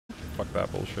fuck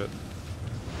that bullshit.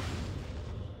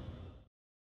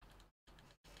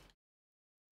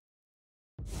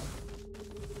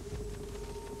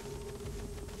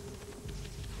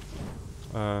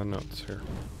 No, it's here.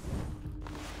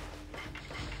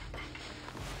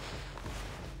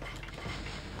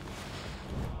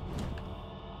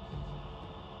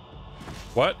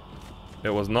 What? It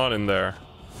was not in there.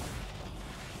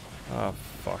 Ah,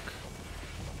 fuck.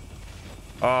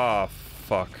 Ah,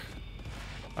 fuck.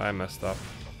 I messed up.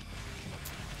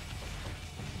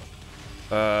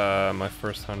 My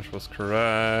first hunch was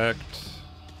correct.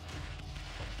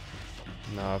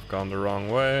 Now I've gone the wrong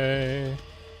way.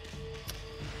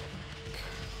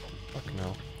 Fuck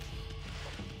no.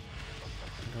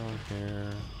 Go in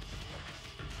here.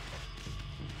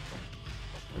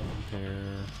 Go in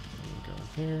here. Go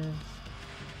in here.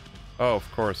 Oh,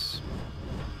 of course.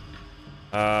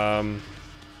 How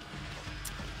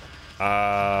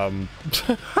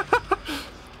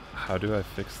do I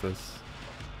fix this?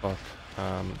 Fuck.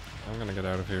 I'm gonna get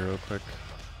out of here real quick.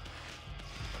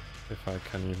 If I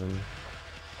can even.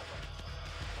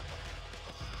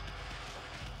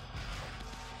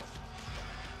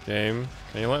 Game,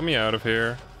 can you let me out of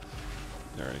here?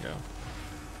 There we go.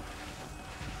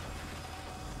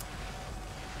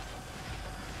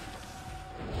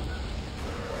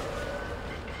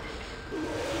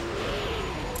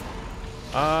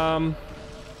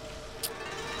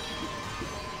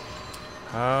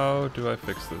 How do I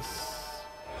fix this?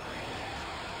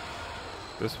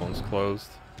 This one's closed.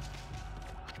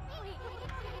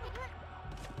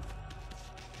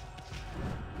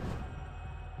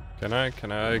 Can I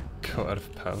go out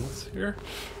of bounds here?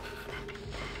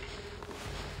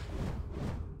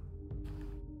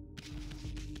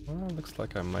 Well, looks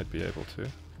like I might be able to.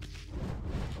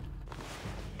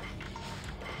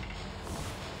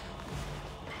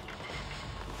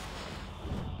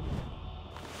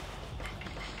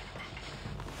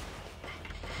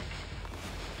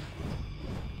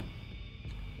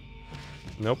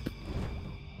 Nope.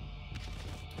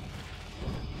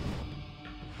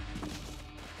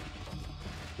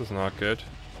 This is not good.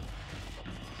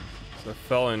 So I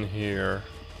fell in here.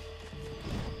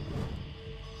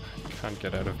 I can't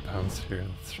get out of bounds here.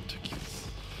 That's ridiculous.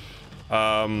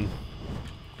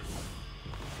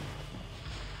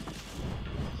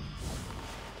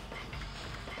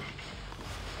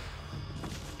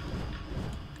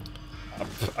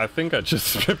 I think I just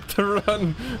skipped the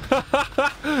run.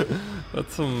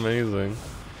 That's amazing.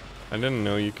 I didn't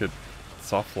know you could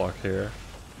soft lock here.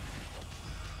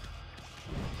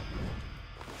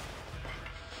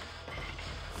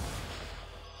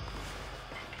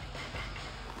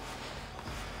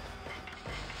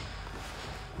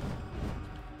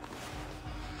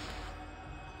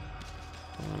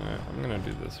 I'm gonna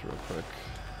do this real quick.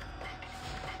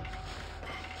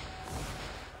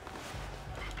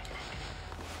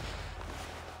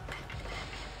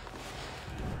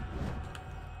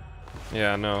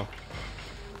 Yeah, no.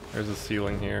 There's a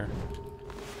ceiling here.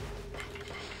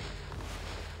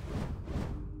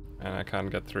 And I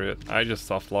can't get through it. I just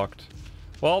soft locked.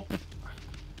 Well.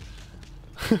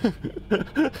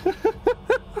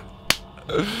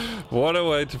 What a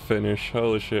way to finish.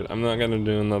 Holy shit. I'm not gonna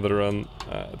do another run.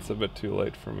 It's a bit too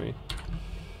late for me.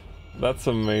 That's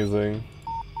amazing.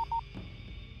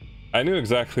 I knew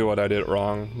exactly what I did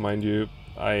wrong, mind you.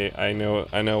 I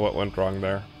know what went wrong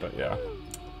there, but yeah.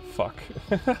 Fuck.